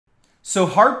So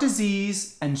heart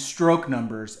disease and stroke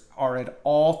numbers are at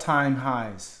all-time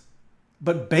highs.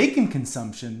 But bacon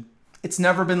consumption, it's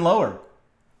never been lower.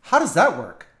 How does that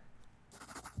work?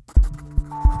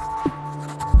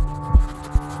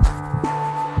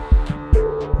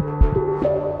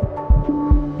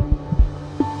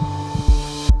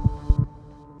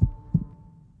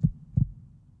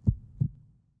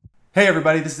 Hey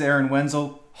everybody, this is Aaron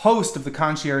Wenzel, host of the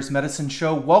Concierge Medicine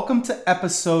Show. Welcome to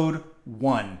episode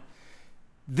 1.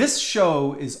 This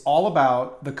show is all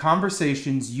about the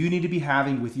conversations you need to be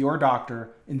having with your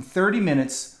doctor in 30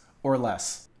 minutes or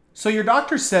less. So your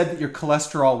doctor said that your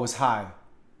cholesterol was high,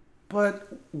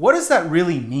 but what does that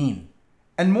really mean?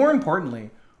 And more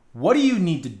importantly, what do you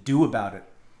need to do about it?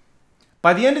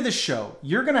 By the end of the show,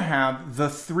 you're going to have the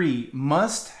 3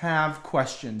 must-have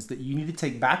questions that you need to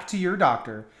take back to your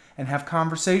doctor and have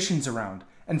conversations around.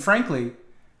 And frankly,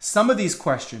 some of these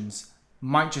questions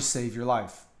might just save your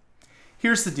life.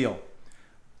 Here's the deal.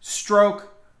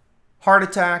 Stroke, heart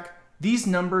attack, these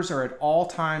numbers are at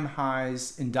all-time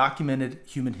highs in documented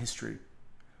human history.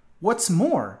 What's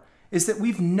more is that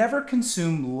we've never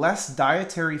consumed less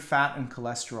dietary fat and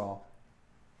cholesterol,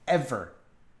 ever.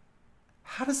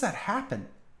 How does that happen?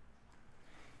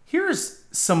 Here's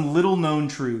some little known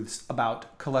truths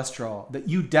about cholesterol that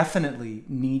you definitely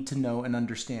need to know and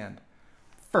understand.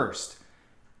 First,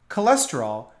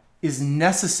 cholesterol is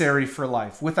necessary for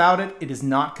life. Without it, it is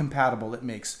not compatible. It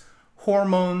makes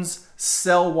hormones,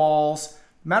 cell walls.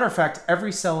 Matter of fact,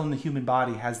 every cell in the human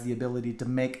body has the ability to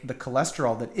make the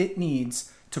cholesterol that it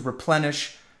needs to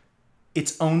replenish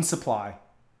its own supply.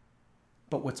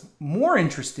 But what's more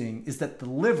interesting is that the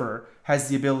liver has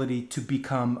the ability to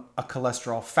become a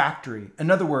cholesterol factory.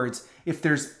 In other words, if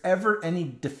there's ever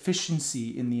any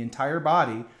deficiency in the entire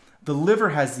body, the liver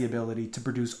has the ability to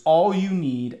produce all you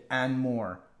need and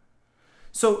more.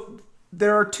 So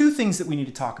there are 2 things that we need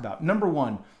to talk about. Number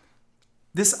 1,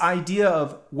 this idea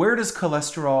of where does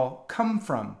cholesterol come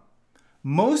from?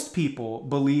 Most people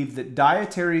believe that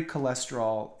dietary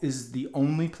cholesterol is the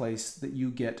only place that you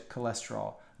get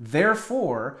cholesterol.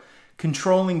 Therefore,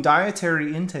 controlling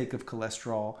dietary intake of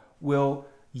cholesterol will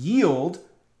yield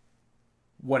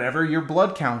whatever your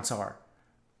blood counts are.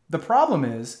 The problem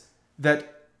is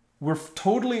that we're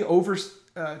totally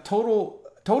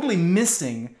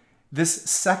missing this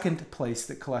second place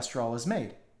that cholesterol is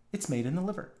made. It's made in the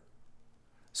liver.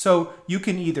 So you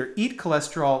can either eat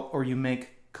cholesterol or you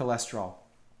make cholesterol.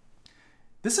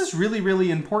 This is really,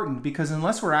 really important because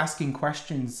unless we're asking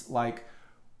questions like,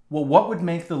 well, what would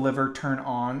make the liver turn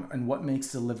on and what makes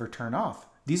the liver turn off?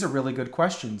 These are really good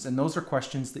questions, and those are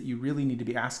questions that you really need to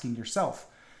be asking yourself.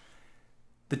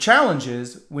 The challenge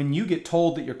is when you get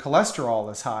told that your cholesterol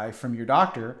is high from your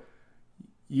doctor,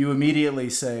 you immediately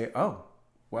say, oh,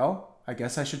 well, I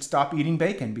guess I should stop eating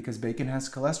bacon because bacon has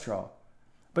cholesterol.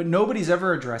 But nobody's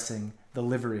ever addressing the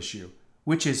liver issue,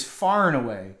 which is far and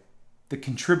away the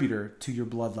contributor to your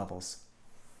blood levels.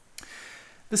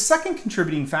 The second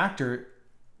contributing factor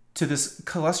to this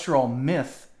cholesterol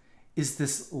myth is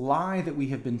this lie that we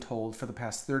have been told for the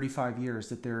past 35 years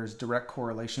that there is direct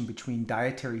correlation between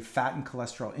dietary fat and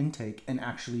cholesterol intake and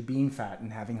actually being fat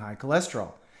and having high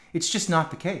cholesterol. It's just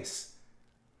not the case.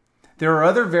 There are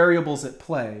other variables at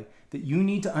play that you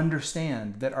need to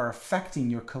understand that are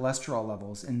affecting your cholesterol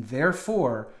levels, and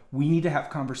therefore we need to have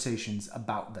conversations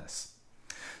about this.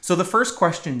 So the first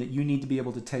question that you need to be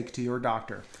able to take to your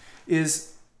doctor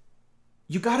is,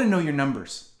 you got to know your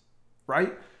numbers,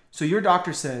 right? So your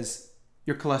doctor says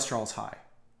your cholesterol is high.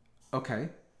 Okay,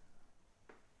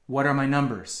 what are my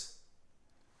numbers?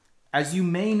 As you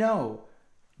may know,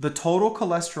 the total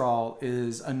cholesterol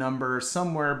is a number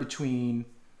somewhere between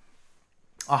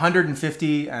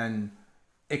 150 and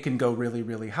it can go really,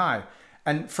 really high.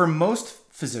 And for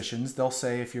most physicians, they'll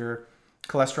say if your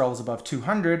cholesterol is above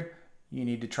 200, you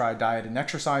need to try diet and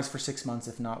exercise for 6 months.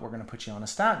 If not, we're going to put you on a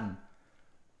statin.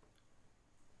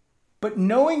 But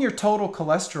knowing your total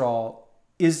cholesterol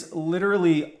is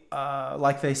literally,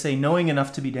 like they say, knowing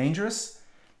enough to be dangerous,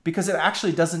 because it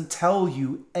actually doesn't tell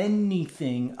you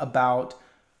anything about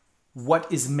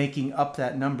what is making up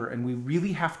that number. And we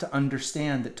really have to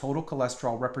understand that total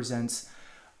cholesterol represents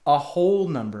a whole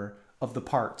number of the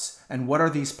parts. And what are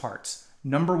these parts?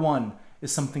 Number 1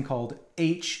 is something called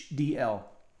HDL.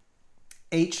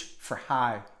 H for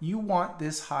high. You want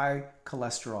this high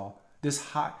cholesterol, this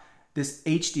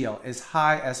HDL as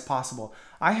high as possible.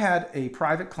 I had a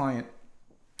private client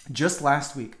just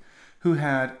last week who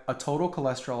had a total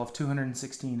cholesterol of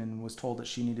 216 and was told that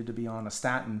she needed to be on a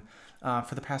statin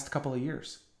for the past couple of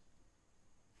years.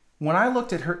 When I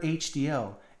looked at her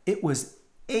HDL, it was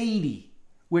 80,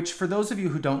 which for those of you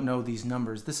who don't know these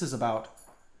numbers, this is about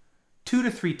 2 to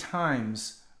 3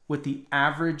 times what the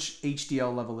average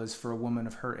HDL level is for a woman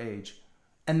of her age.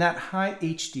 And that high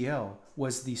HDL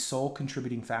was the sole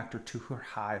contributing factor to her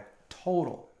high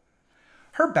total.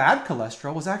 Her bad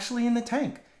cholesterol was actually in the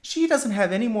tank. She doesn't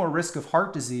have any more risk of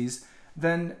heart disease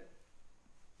than,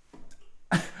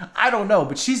 I don't know,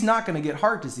 but she's not going to get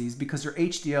heart disease because her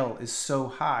HDL is so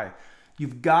high.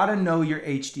 You've got to know your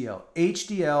HDL.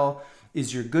 HDL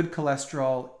is your good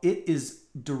cholesterol. It is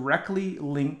directly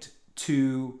linked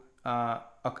to high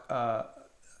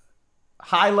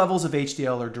levels of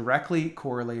HDL are directly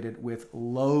correlated with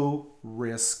low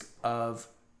risk of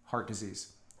heart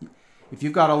disease. If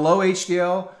you've got a low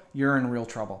HDL, you're in real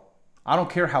trouble. I don't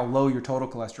care how low your total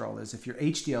cholesterol is. If your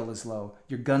HDL is low,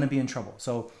 you're going to be in trouble.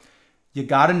 So you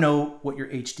got to know what your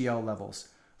HDL levels.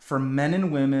 For men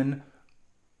and women,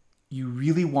 you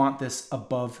really want this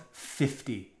above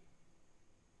 50.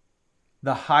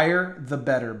 The higher, the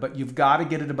better, but you've got to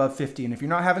get it above 50. And if you're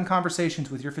not having conversations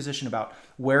with your physician about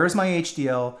where is my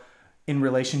HDL in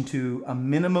relation to a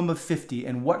minimum of 50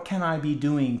 and what can I be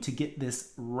doing to get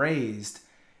this raised,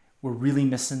 we're really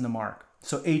missing the mark.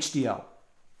 So HDL.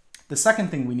 The second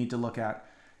thing we need to look at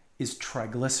is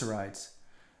triglycerides.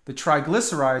 The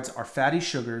triglycerides are fatty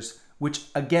sugars, which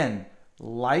again,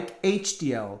 like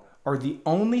HDL, are the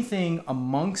only thing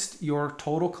amongst your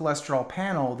total cholesterol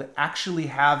panel that actually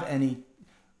have any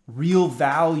real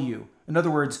value. In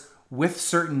other words, with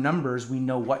certain numbers, we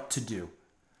know what to do.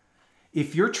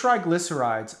 If your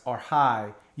triglycerides are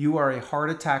high, you are a heart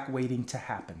attack waiting to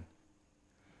happen.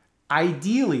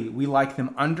 Ideally, we like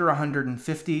them under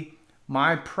 150.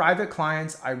 My private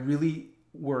clients, I really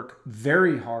work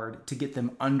very hard to get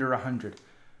them under 100.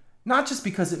 Not just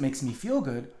because it makes me feel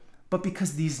good, but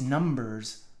because these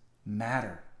numbers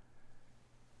matter.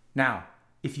 Now,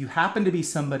 if you happen to be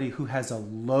somebody who has a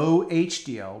low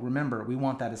HDL, remember, we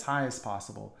want that as high as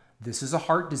possible. This is a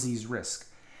heart disease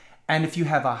risk. And if you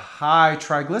have a high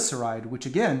triglyceride, which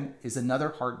again is another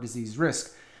heart disease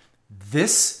risk,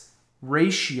 this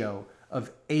ratio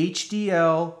of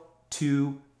HDL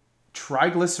to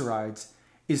triglycerides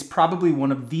is probably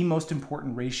one of the most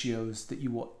important ratios that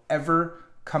you will ever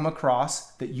come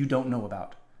across that you don't know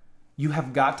about. You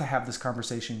have got to have this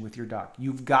conversation with your doc.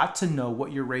 You've got to know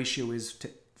what your ratio is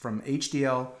from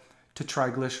HDL to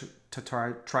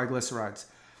triglycerides.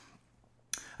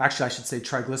 Actually, I should say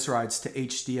triglycerides to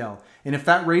HDL. And if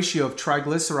that ratio of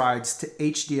triglycerides to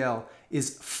HDL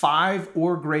is 5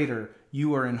 or greater,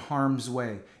 you are in harm's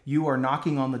way. You are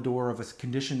knocking on the door of a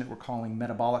condition that we're calling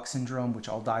metabolic syndrome, which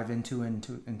I'll dive into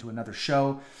another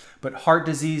show. But heart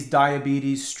disease,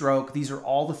 diabetes, stroke, these are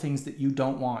all the things that you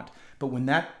don't want. But when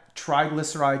that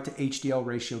triglyceride to HDL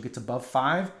ratio gets above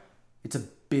 5, it's a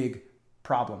big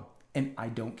problem. And I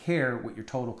don't care what your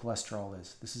total cholesterol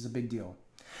is. This is a big deal.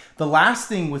 The last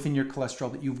thing within your cholesterol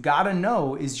that you've got to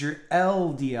know is your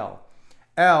LDL.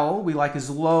 L, we like as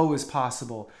low as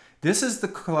possible. This is the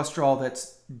cholesterol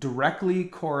that's directly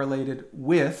correlated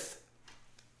with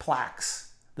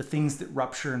plaques, the things that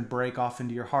rupture and break off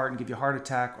into your heart and give you a heart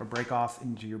attack, or break off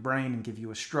into your brain and give you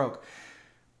a stroke.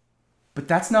 But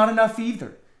that's not enough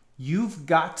either. You've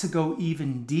got to go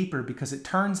even deeper, because it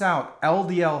turns out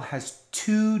LDL has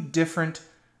 2 different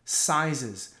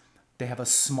sizes. They have a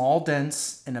small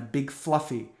dense and a big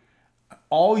fluffy.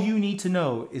 All you need to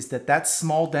know is that that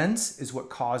small dense is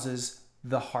what causes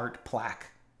the heart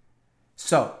plaque.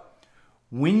 So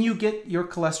when you get your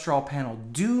cholesterol panel,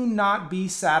 do not be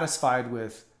satisfied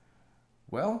with,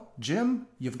 well, Jim,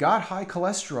 you've got high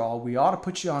cholesterol. We ought to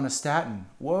put you on a statin.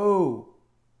 Whoa.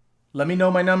 Let me know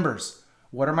my numbers.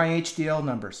 What are my HDL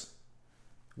numbers?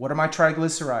 What are my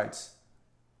triglycerides?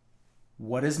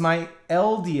 What is my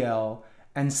LDL?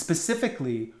 And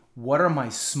specifically, what are my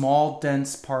small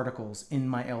dense particles in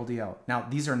my LDL? Now,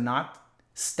 these are not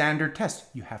standard tests.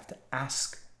 You have to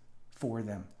ask for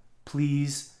them.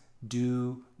 Please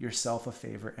do yourself a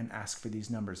favor and ask for these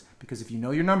numbers, because if you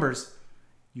know your numbers,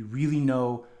 you really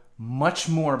know much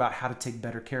more about how to take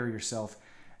better care of yourself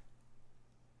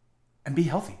and be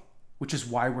healthy, which is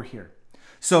why we're here.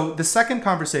 So the second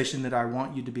conversation that I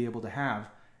want you to be able to have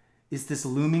is this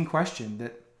looming question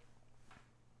that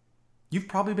you've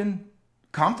probably been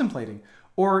contemplating,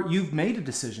 or you've made a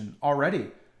decision already.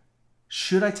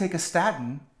 Should I take a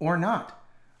statin or not?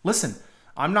 Listen,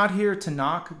 I'm not here to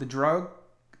knock the drug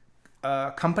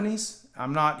companies.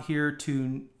 I'm not here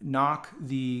to knock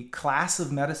the class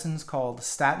of medicines called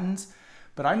statins,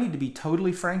 but I need to be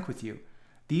totally frank with you.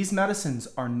 These medicines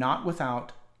are not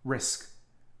without risk.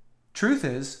 Truth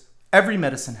is, every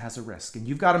medicine has a risk, and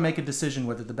you've got to make a decision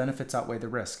whether the benefits outweigh the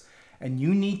risk. And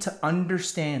you need to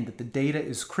understand that the data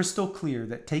is crystal clear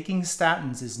that taking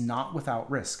statins is not without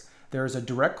risk. There is a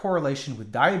direct correlation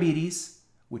with diabetes,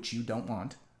 which you don't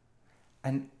want,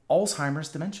 and Alzheimer's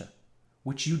dementia,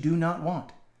 which you do not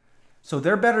want. So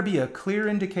there better be a clear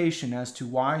indication as to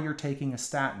why you're taking a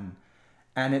statin,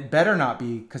 and it better not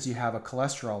be because you have a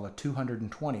cholesterol of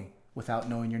 220 without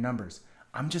knowing your numbers.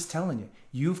 I'm just telling you,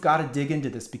 you've got to dig into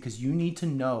this because you need to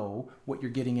know what you're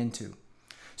getting into.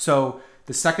 So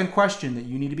the second question that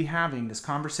you need to be having this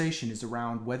conversation is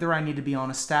around whether I need to be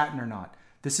on a statin or not.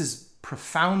 This is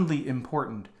profoundly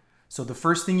important. So the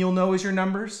first thing you'll know is your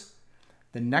numbers.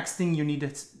 The next thing you need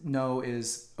to know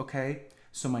is, okay,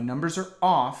 so my numbers are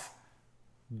off.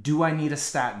 Do I need a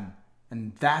statin?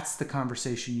 And that's the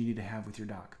conversation you need to have with your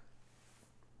doc.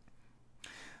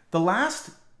 The last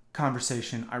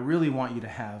conversation I really want you to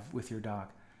have with your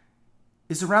doc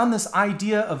is around this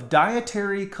idea of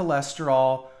dietary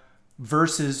cholesterol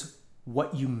versus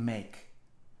what you make,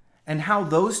 and how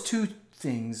those two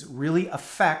things really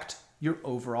affect your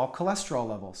overall cholesterol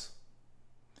levels.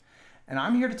 And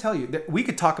I'm here to tell you that we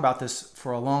could talk about this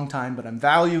for a long time, but I'm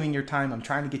valuing your time. I'm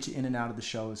trying to get you in and out of the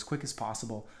show as quick as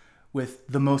possible with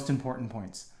the most important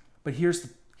points. But here's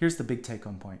the big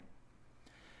take-home point.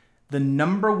 The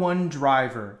number one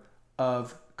driver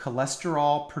of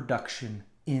cholesterol production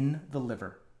in the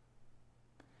liver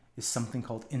is something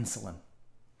called insulin.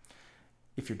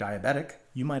 If you're diabetic,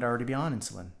 you might already be on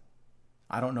insulin.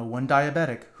 I don't know one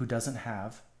diabetic who doesn't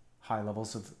have high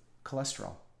levels of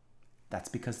cholesterol. That's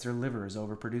because their liver is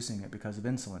overproducing it because of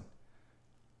insulin.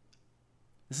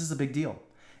 This is a big deal.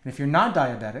 And if you're not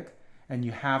diabetic and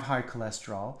you have high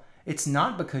cholesterol, it's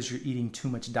not because you're eating too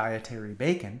much dietary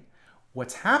bacon.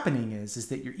 What's happening is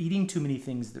that you're eating too many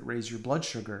things that raise your blood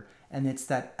sugar, and it's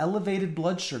that elevated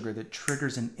blood sugar that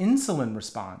triggers an insulin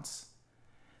response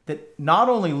that not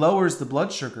only lowers the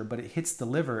blood sugar, but it hits the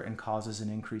liver and causes an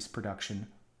increased production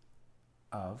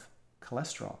of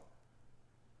cholesterol.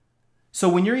 So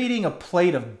when you're eating a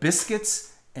plate of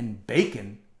biscuits and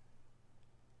bacon,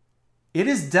 it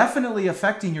is definitely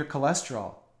affecting your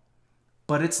cholesterol,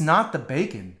 but it's not the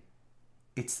bacon,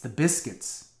 it's the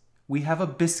biscuits. We have a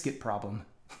biscuit problem,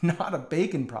 not a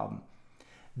bacon problem.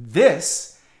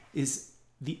 This is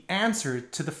the answer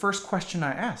to the first question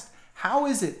I asked. How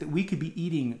is it that we could be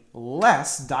eating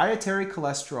less dietary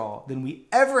cholesterol than we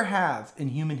ever have in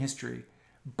human history,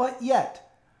 but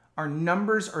yet our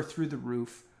numbers are through the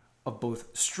roof of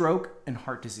both stroke and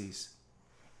heart disease?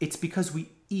 It's because we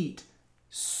eat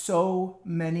so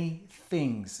many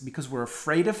things. Because we're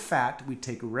afraid of fat, we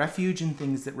take refuge in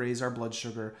things that raise our blood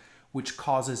sugar, which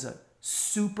causes a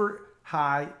super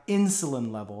high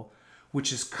insulin level,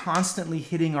 which is constantly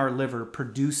hitting our liver,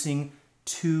 producing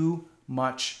too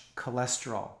much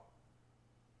cholesterol.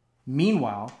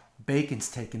 Meanwhile, bacon's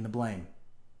taking the blame.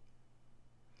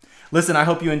 Listen, I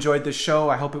hope you enjoyed this show.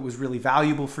 I hope it was really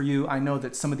valuable for you. I know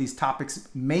that some of these topics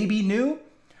may be new,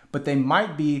 but they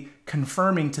might be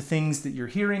confirming to things that you're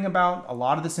hearing about. A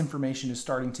lot of this information is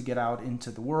starting to get out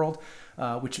into the world,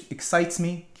 which excites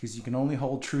me because you can only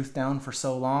hold truth down for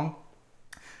so long.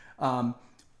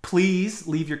 Please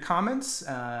leave your comments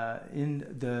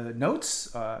in the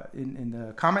notes, in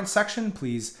the comments section.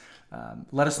 Please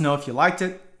let us know if you liked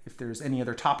it. If there's any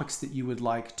other topics that you would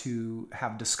like to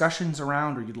have discussions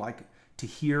around or you'd like to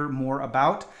hear more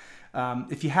about.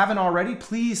 If you haven't already,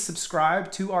 please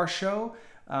subscribe to our show.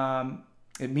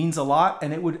 It means a lot,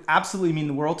 and it would absolutely mean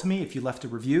the world to me if you left a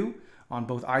review on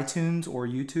both iTunes or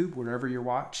YouTube, wherever you're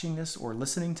watching this or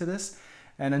listening to this.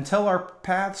 And until our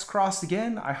paths cross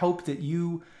again, I hope that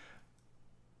you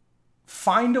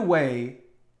find a way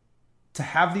to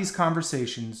have these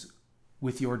conversations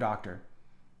with your doctor.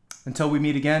 Until we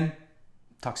meet again,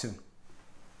 talk soon.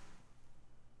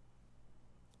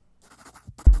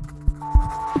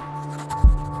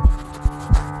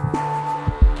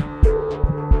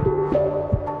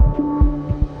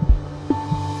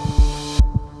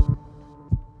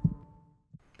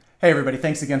 Hey everybody,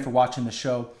 thanks again for watching the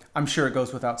show. I'm sure it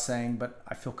goes without saying, but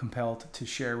I feel compelled to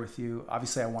share with you.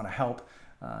 Obviously, I want to help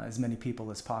as many people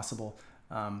as possible.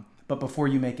 But before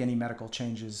you make any medical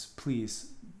changes, please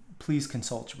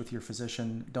consult with your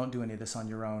physician. Don't do any of this on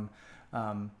your own.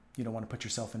 You don't want to put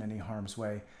yourself in any harm's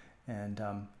way. And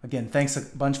again, thanks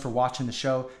a bunch for watching the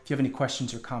show. If you have any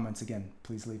questions or comments, again,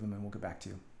 please leave them and we'll get back to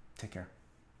you. Take care.